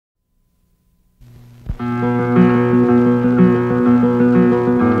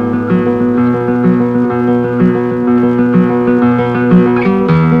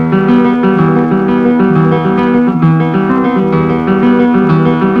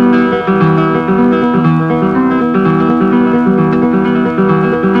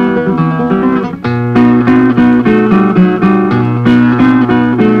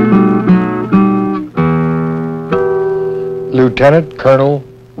Lieutenant Colonel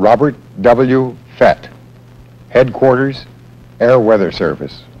Robert W. Fett, Headquarters, Air Weather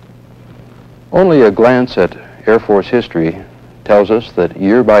Service. Only a glance at Air Force history tells us that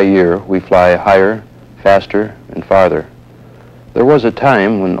year by year we fly higher, faster, and farther. There was a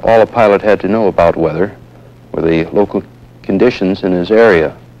time when all a pilot had to know about weather were the local conditions in his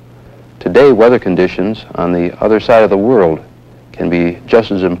area. Today, weather conditions on the other side of the world can be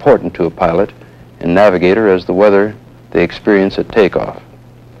just as important to a pilot and navigator as the weather they experience at takeoff.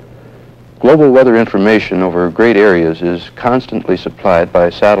 Global weather information over great areas is constantly supplied by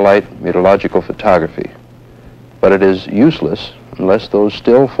satellite meteorological photography, but it is useless unless those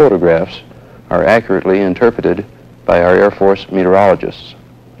still photographs are accurately interpreted by our Air Force meteorologists.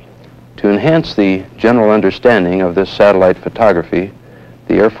 To enhance the general understanding of this satellite photography,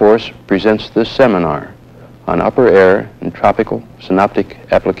 the Air Force presents this seminar on upper air and tropical synoptic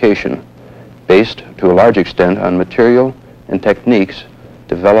application, based to a large extent on material and techniques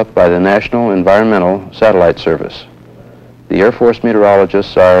developed by the National Environmental Satellite Service. The Air Force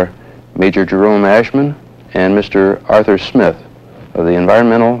meteorologists are Major Jerome Ashman and Mr. Arthur Smith of the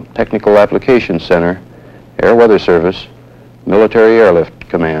Environmental Technical Applications Center, Air Weather Service, Military Airlift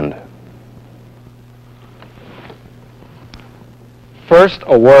Command. First,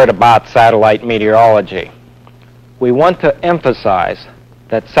 a word about satellite meteorology. We want to emphasize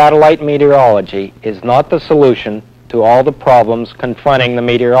that satellite meteorology is not the solution to all the problems confronting the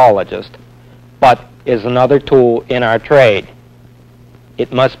meteorologist, but is another tool in our trade.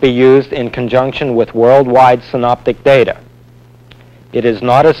 It must be used in conjunction with worldwide synoptic data. It is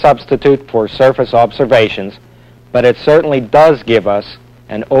not a substitute for surface observations, but it certainly does give us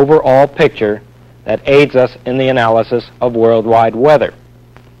an overall picture that aids us in the analysis of worldwide weather.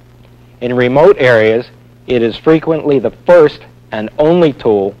 In remote areas, it is frequently the first and only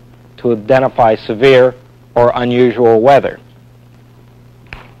tool to identify severe or unusual weather.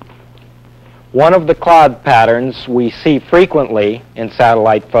 One of the cloud patterns we see frequently in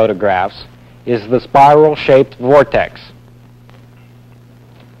satellite photographs is the spiral-shaped vortex.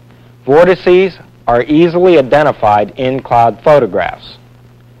 Vortices are easily identified in cloud photographs.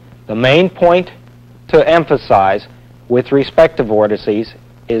 The main point to emphasize with respect to vortices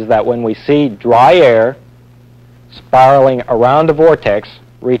is that when we see dry air spiraling around a vortex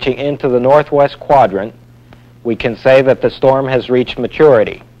reaching into the northwest quadrant, we can say that the storm has reached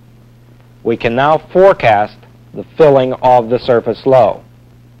maturity. We can now forecast the filling of the surface low.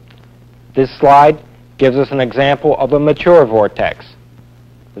 This slide gives us an example of a mature vortex.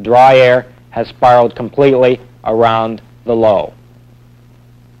 The dry air has spiraled completely around the low.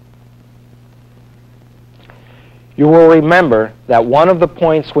 You will remember that one of the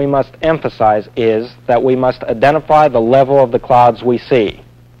points we must emphasize is that we must identify the level of the clouds we see.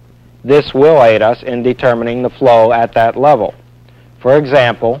 This will aid us in determining the flow at that level. For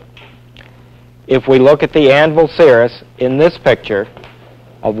example, if we look at the anvil cirrus in this picture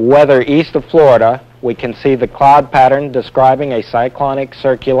of weather east of Florida, we can see the cloud pattern describing a cyclonic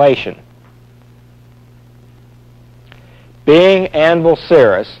circulation. Being anvil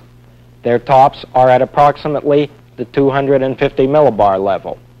cirrus, their tops are at approximately the 250 millibar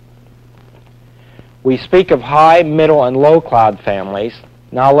level. We speak of high, middle, and low cloud families.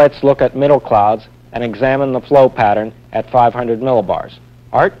 Now let's look at middle clouds and examine the flow pattern at 500 millibars.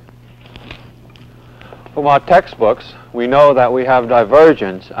 Art? From our textbooks, we know that we have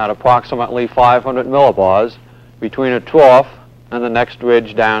divergence at approximately 500 millibars between a trough and the next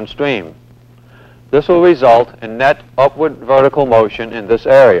ridge downstream. This will result in net upward vertical motion in this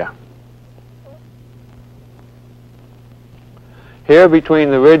area. Here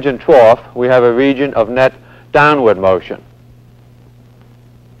between the ridge and trough, we have a region of net downward motion.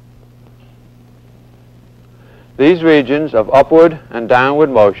 These regions of upward and downward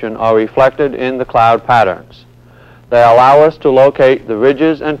motion are reflected in the cloud patterns. They allow us to locate the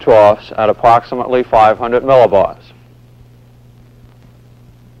ridges and troughs at approximately 500 millibars.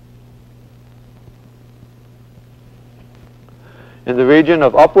 In the region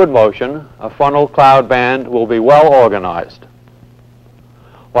of upward motion, a frontal cloud band will be well organized,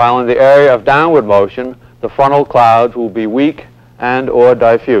 while in the area of downward motion, the frontal clouds will be weak and/or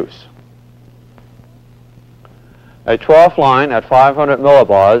diffuse. A trough line at 500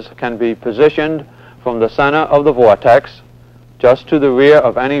 millibars can be positioned from the center of the vortex, just to the rear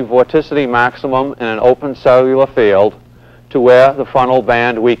of any vorticity maximum in an open cellular field, to where the frontal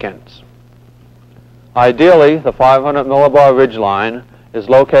band weakens. Ideally, the 500 millibar ridgeline is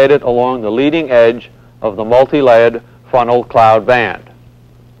located along the leading edge of the multi-layered frontal cloud band.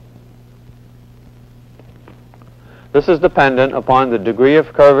 This is dependent upon the degree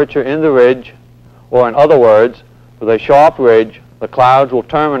of curvature in the ridge, or in other words, With a sharp ridge, the clouds will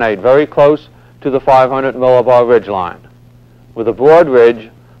terminate very close to the 500 millibar ridgeline. With a broad ridge,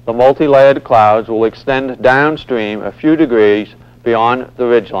 the multi-layered clouds will extend downstream a few degrees beyond the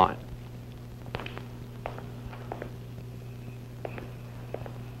ridgeline.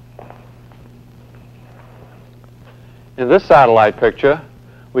 In this satellite picture,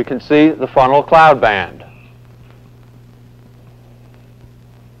 we can see the frontal cloud band.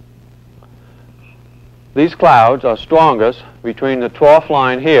 These clouds are strongest between the trough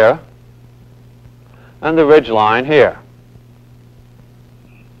line here and the ridge line here.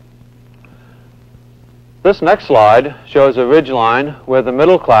 This next slide shows a ridge line where the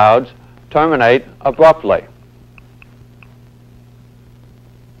middle clouds terminate abruptly.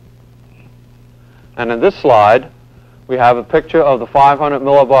 And in this slide, we have a picture of the 500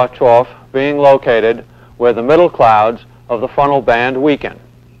 millibar trough being located where the middle clouds of the frontal band weaken,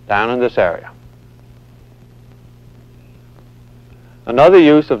 down in this area. Another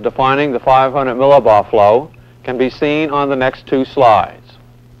use of defining the 500 millibar flow can be seen on the next two slides.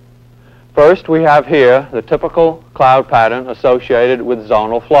 First, we have here the typical cloud pattern associated with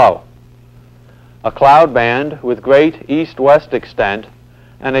zonal flow. A cloud band with great east-west extent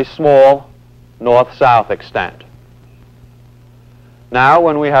and a small north-south extent. Now,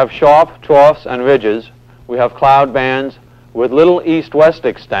 when we have sharp troughs and ridges, we have cloud bands with little east-west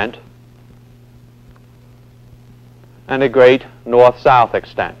extent and a great north-south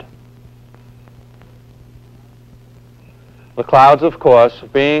extent. The clouds, of course,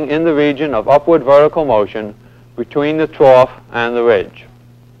 being in the region of upward vertical motion between the trough and the ridge.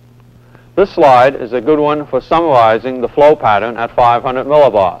 This slide is a good one for summarizing the flow pattern at 500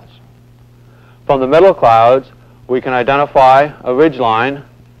 millibars. From the middle clouds, we can identify a ridge line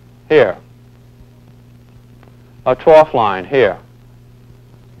here, a trough line here,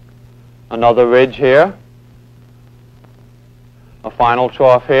 another ridge here, a final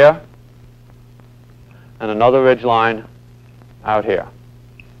trough here, and another ridge line out here.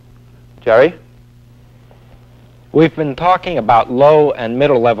 Jerry? We've been talking about low and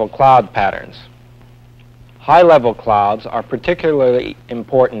middle level cloud patterns. High level clouds are particularly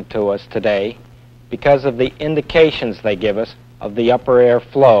important to us today because of the indications they give us of the upper air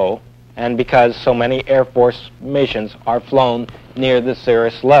flow and because so many Air Force missions are flown near the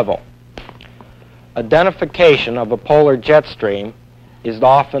cirrus level. Identification of a polar jet stream is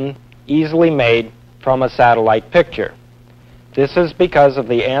often easily made from a satellite picture. This is because of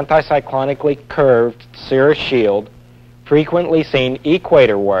the anticyclonically curved cirrus shield frequently seen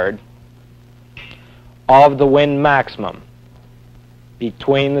equatorward of the wind maximum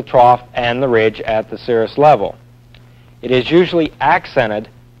between the trough and the ridge at the cirrus level. It is usually accented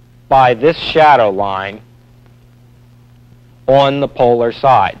by this shadow line on the polar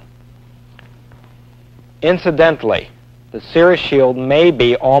side. Incidentally, the cirrus shield may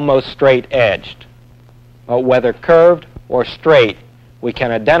be almost straight-edged, but whether curved or straight, we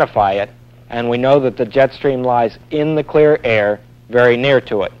can identify it, and we know that the jet stream lies in the clear air very near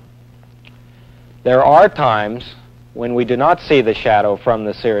to it. There are times when we do not see the shadow from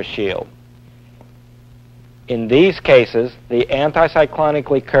the cirrus shield. In these cases, the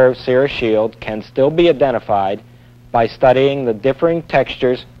anticyclonically curved cirrus shield can still be identified by studying the differing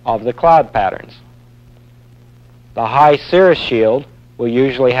textures of the cloud patterns. The high cirrus shield will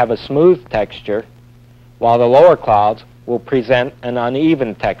usually have a smooth texture, while the lower clouds will present an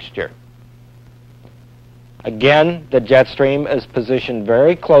uneven texture. Again, the jet stream is positioned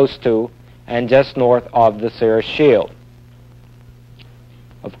very close to and just north of the cirrus shield.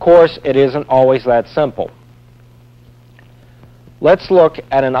 Of course, it isn't always that simple. Let's look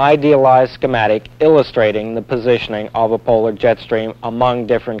at an idealized schematic illustrating the positioning of a polar jet stream among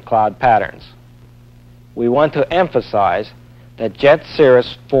different cloud patterns. We want to emphasize that jet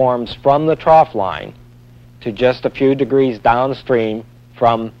cirrus forms from the trough line to just a few degrees downstream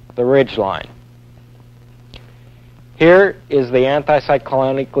from the ridge line. Here is the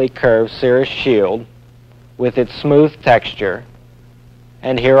anticyclonically curved cirrus shield with its smooth texture,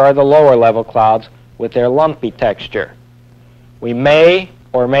 and here are the lower level clouds with their lumpy texture. We may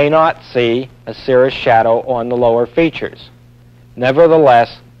or may not see a cirrus shadow on the lower features.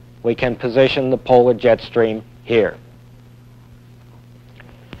 Nevertheless, we can position the polar jet stream here.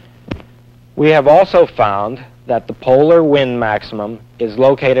 We have also found that the polar wind maximum is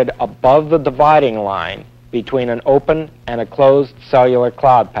located above the dividing line between an open and a closed cellular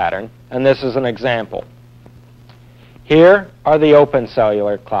cloud pattern, and this is an example. Here are the open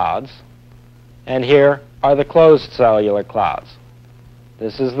cellular clouds, and here are the closed cellular clouds.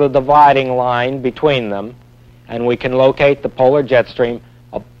 This is the dividing line between them, and we can locate the polar jet stream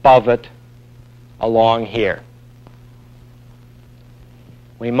above it along here.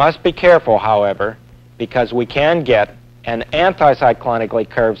 We must be careful, however, because we can get an anticyclonically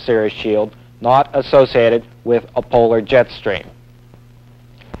curved cirrus shield not associated with a polar jet stream.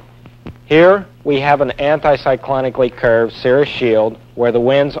 Here we have an anticyclonically curved cirrus shield where the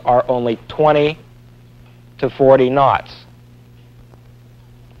winds are only 20 to 40 knots.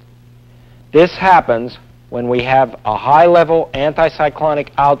 This happens when we have a high-level anticyclonic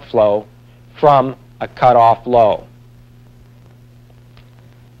outflow from a cutoff low.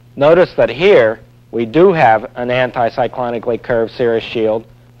 Notice that here we do have an anticyclonically curved cirrus shield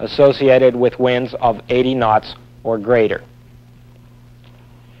associated with winds of 80 knots or greater.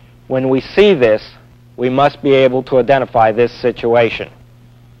 When we see this, we must be able to identify this situation.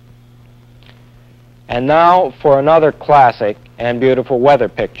 And now for another classic and beautiful weather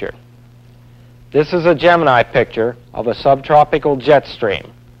picture. This is a Gemini picture of a subtropical jet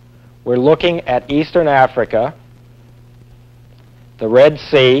stream. We're looking at eastern Africa, the Red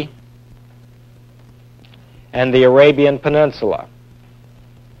Sea, and the Arabian Peninsula.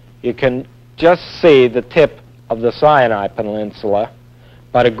 You can just see the tip of the Sinai Peninsula,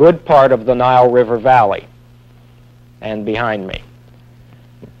 but a good part of the Nile River Valley, and behind me.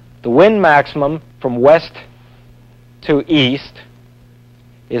 The wind maximum from west to east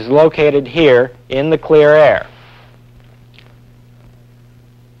is located here in the clear air.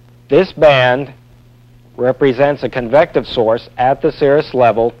 This band represents a convective source at the cirrus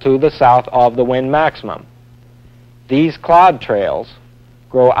level to the south of the wind maximum. These cloud trails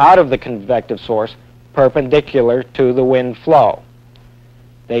grow out of the convective source perpendicular to the wind flow.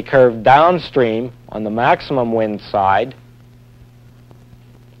 They curve downstream on the maximum wind side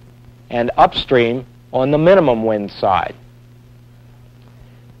and upstream on the minimum wind side.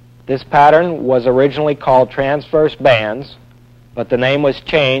 This pattern was originally called transverse bands, but the name was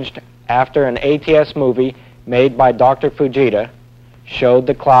changed after an ATS movie made by Dr. Fujita showed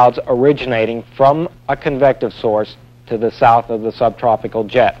the clouds originating from a convective source to the south of the subtropical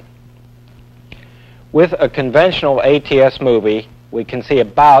jet. With a conventional ATS movie, we can see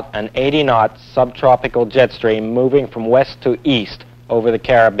about an 80-knot subtropical jet stream moving from west to east over the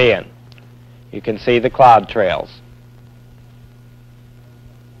Caribbean. You can see the cloud trails.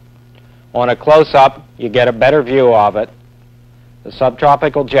 On a close-up, you get a better view of it. The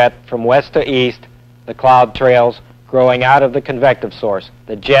subtropical jet from west to east, the cloud trails growing out of the convective source,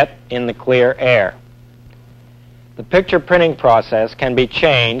 the jet in the clear air. The picture printing process can be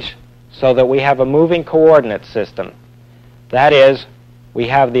changed so that we have a moving coordinate system. That is, we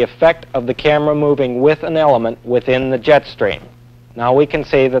have the effect of the camera moving with an element within the jet stream. Now we can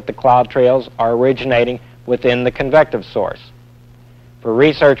see that the cloud trails are originating within the convective source. For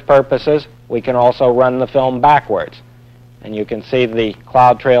research purposes, we can also run the film backwards, and you can see the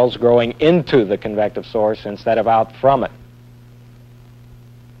cloud trails growing into the convective source instead of out from it.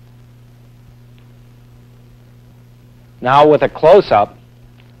 Now with a close-up,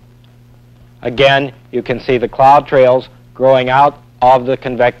 again, you can see the cloud trails growing out of the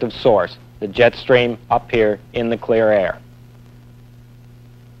convective source, the jet stream up here in the clear air.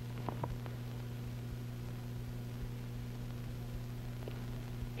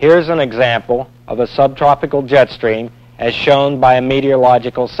 Here's an example of a subtropical jet stream as shown by a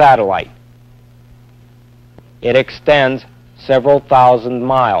meteorological satellite. It extends several thousand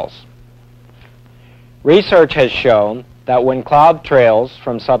miles. Research has shown that when cloud trails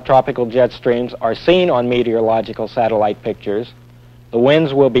from subtropical jet streams are seen on meteorological satellite pictures, the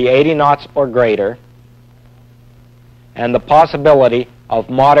winds will be 80 knots or greater, and the possibility of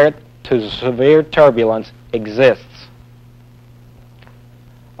moderate to severe turbulence exists.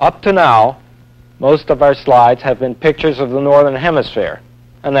 Up to now, most of our slides have been pictures of the northern hemisphere,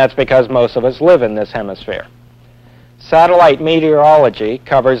 and that's because most of us live in this hemisphere. Satellite meteorology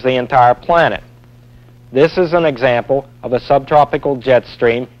covers the entire planet. This is an example of a subtropical jet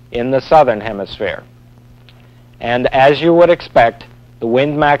stream in the southern hemisphere. And as you would expect, the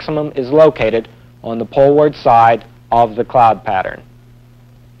wind maximum is located on the poleward side of the cloud pattern.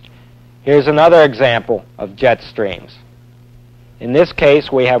 Here's another example of jet streams. In this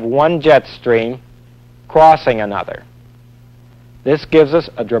case, we have one jet stream crossing another. This gives us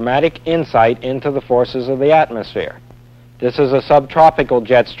a dramatic insight into the forces of the atmosphere. This is a subtropical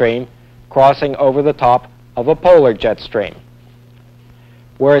jet stream crossing over the top of a polar jet stream.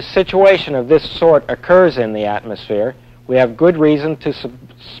 Where a situation of this sort occurs in the atmosphere, we have good reason to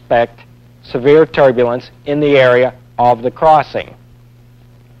suspect severe turbulence in the area of the crossing.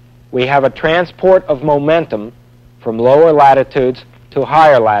 We have a transport of momentum from lower latitudes to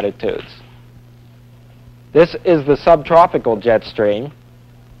higher latitudes. This is the subtropical jet stream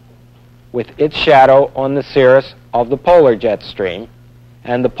with its shadow on the cirrus of the polar jet stream,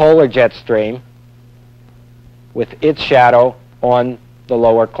 and the polar jet stream with its shadow on the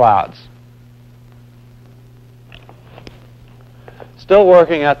lower clouds. Still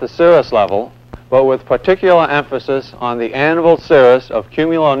working at the cirrus level, but with particular emphasis on the anvil cirrus of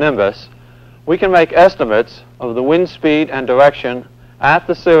cumulonimbus, we can make estimates of the wind speed and direction at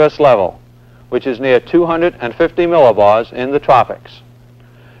the cirrus level, which is near 250 millibars in the tropics.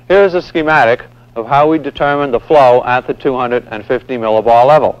 Here is a schematic of how we determine the flow at the 250 millibar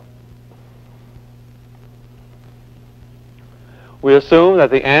level. We assume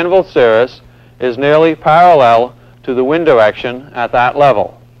that the anvil cirrus is nearly parallel to the wind direction at that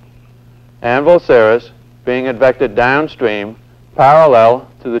level. Anvil cirrus being advected downstream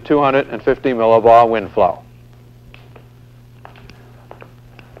parallel to the 250 millibar wind flow.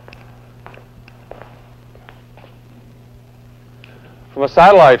 From a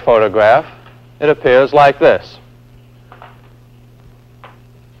satellite photograph, it appears like this.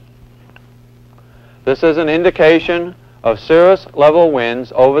 This is an indication of cirrus level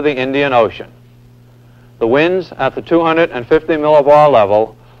winds over the Indian Ocean. The winds at the 250 millibar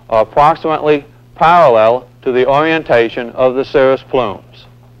level are approximately parallel to the orientation of the cirrus plumes.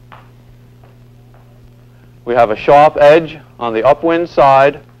 We have a sharp edge on the upwind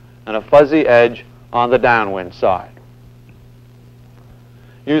side and a fuzzy edge on the downwind side.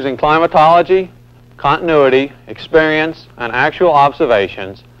 Using climatology, continuity, experience, and actual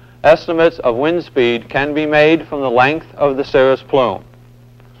observations, estimates of wind speed can be made from the length of the cirrus plume.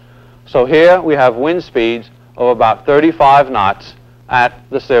 So here we have wind speeds of about 35 knots at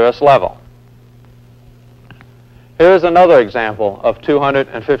the cirrus level. Here is another example of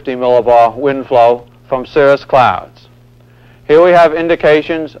 250 millibar wind flow from cirrus clouds. Here we have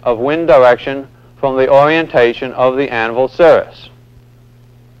indications of wind direction from the orientation of the anvil cirrus.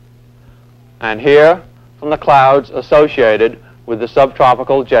 And here from the clouds associated with the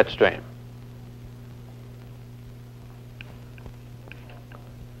subtropical jet stream.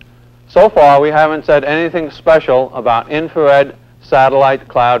 So far, we haven't said anything special about infrared satellite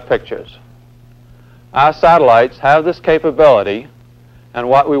cloud pictures. Our satellites have this capability, and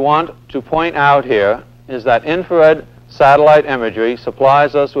what we want to point out here is that infrared satellite imagery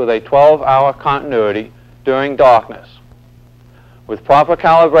supplies us with a 12-hour continuity during darkness. With proper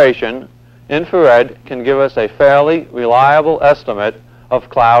calibration, infrared can give us a fairly reliable estimate of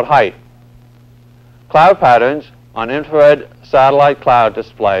cloud height. Cloud patterns on infrared satellite cloud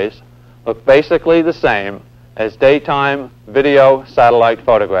displays look basically the same as daytime video satellite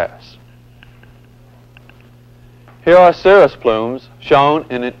photographs. Here are cirrus plumes shown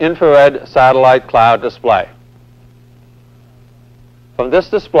in an infrared satellite cloud display. From this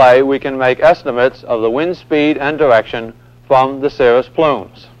display, we can make estimates of the wind speed and direction from the cirrus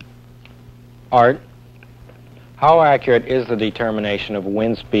plumes. Art, how accurate is the determination of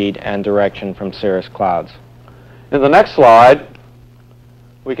wind speed and direction from cirrus clouds? In the next slide,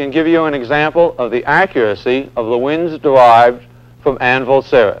 we can give you an example of the accuracy of the winds derived from anvil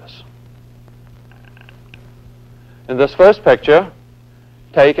cirrus. In this first picture,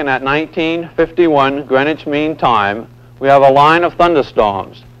 taken at 1951 Greenwich Mean Time, we have a line of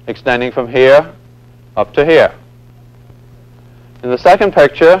thunderstorms extending from here up to here. In the second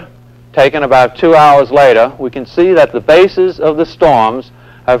picture, taken about 2 hours later, we can see that the bases of the storms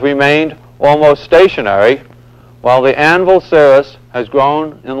have remained almost stationary, while the anvil cirrus has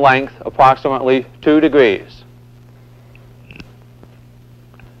grown in length approximately 2 degrees.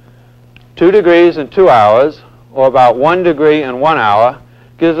 2 degrees in 2 hours, or about 1 degree in 1 hour,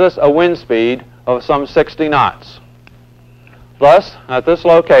 gives us a wind speed of some 60 knots. Thus, at this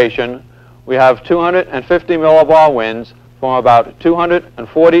location, we have 250 millibar winds from about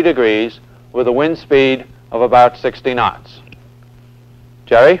 240 degrees with a wind speed of about 60 knots.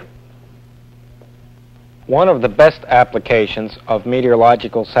 Jerry? One of the best applications of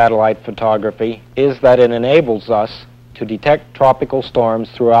meteorological satellite photography is that it enables us to detect tropical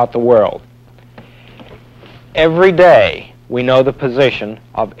storms throughout the world. Every day, we know the position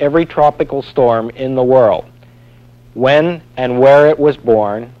of every tropical storm in the world, when and where it was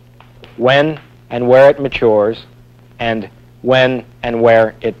born, when and where it matures, and when and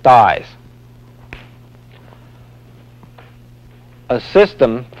where it dies. A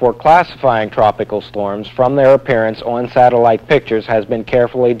system for classifying tropical storms from their appearance on satellite pictures has been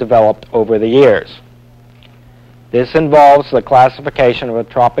carefully developed over the years. This involves the classification of a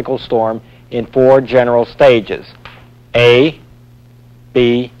tropical storm in 4 general stages: A,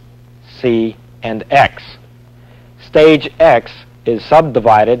 B, C, and X. Stage X is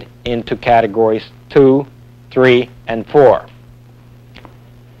subdivided into categories 2, 3, and 4.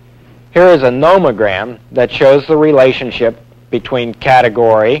 Here is a nomogram that shows the relationship between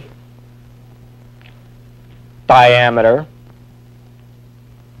category, diameter,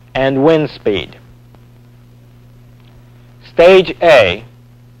 and wind speed. Stage A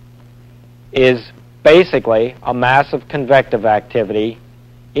is basically a massive convective activity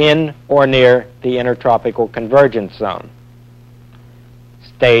in or near the intertropical convergence zone.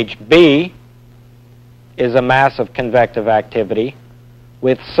 Stage B is a massive convective activity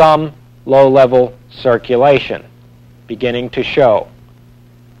with some low-level circulation beginning to show.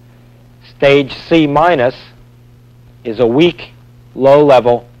 Stage C minus is a weak,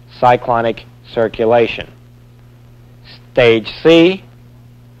 low-level cyclonic circulation. Stage C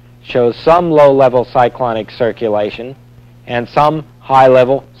shows some low-level cyclonic circulation and some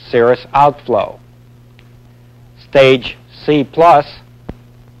high-level cirrus outflow. Stage C plus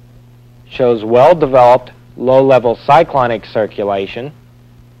shows well-developed low-level cyclonic circulation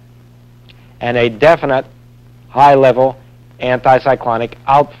and a definite high-level anticyclonic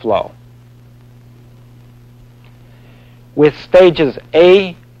outflow. With stages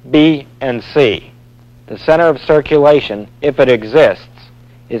A, B, and C, the center of circulation, if it exists,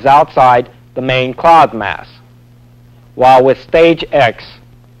 is outside the main cloud mass, while with stage X,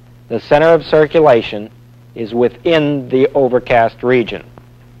 the center of circulation is within the overcast region.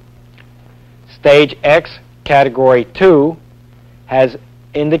 Stage X, category 2, has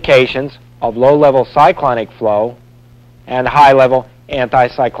indications of low-level cyclonic flow and high-level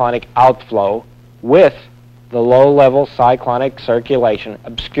anticyclonic outflow, with the low-level cyclonic circulation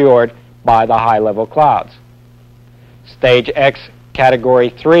obscured by the high-level clouds. Stage X, category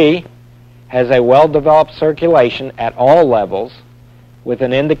 3, has a well-developed circulation at all levels with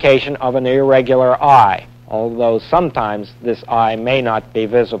an indication of an irregular eye, although sometimes this eye may not be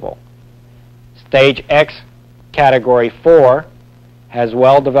visible. Stage X, category 4, has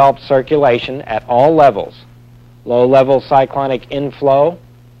well-developed circulation at all levels, low-level cyclonic inflow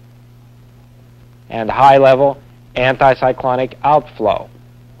and high-level anticyclonic outflow,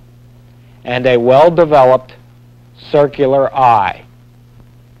 and a well-developed circular eye.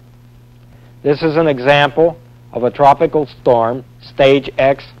 This is an example of a tropical storm, stage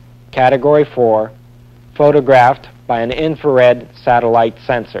X, category 4, photographed by an infrared satellite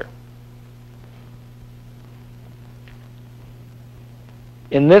sensor.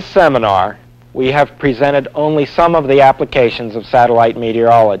 In this seminar, we have presented only some of the applications of satellite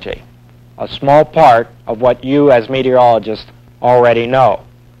meteorology, a small part of what you as meteorologists already know.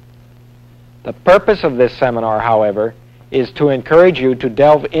 The purpose of this seminar, however, is to encourage you to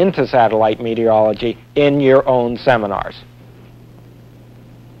delve into satellite meteorology in your own seminars.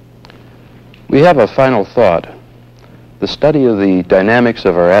 We have a final thought. The study of the dynamics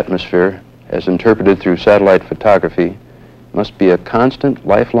of our atmosphere, as interpreted through satellite photography, must be a constant,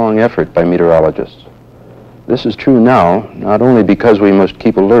 lifelong effort by meteorologists. This is true now, not only because we must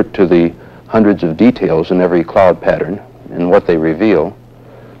keep alert to the hundreds of details in every cloud pattern and what they reveal,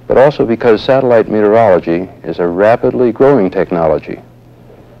 but also because satellite meteorology is a rapidly growing technology.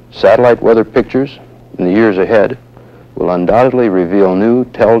 Satellite weather pictures in the years ahead will undoubtedly reveal new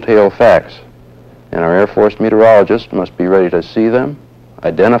telltale facts, and our Air Force meteorologists must be ready to see them,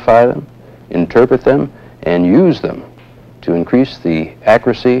 identify them, interpret them, and use them to increase the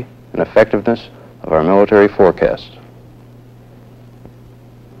accuracy and effectiveness of our military forecasts.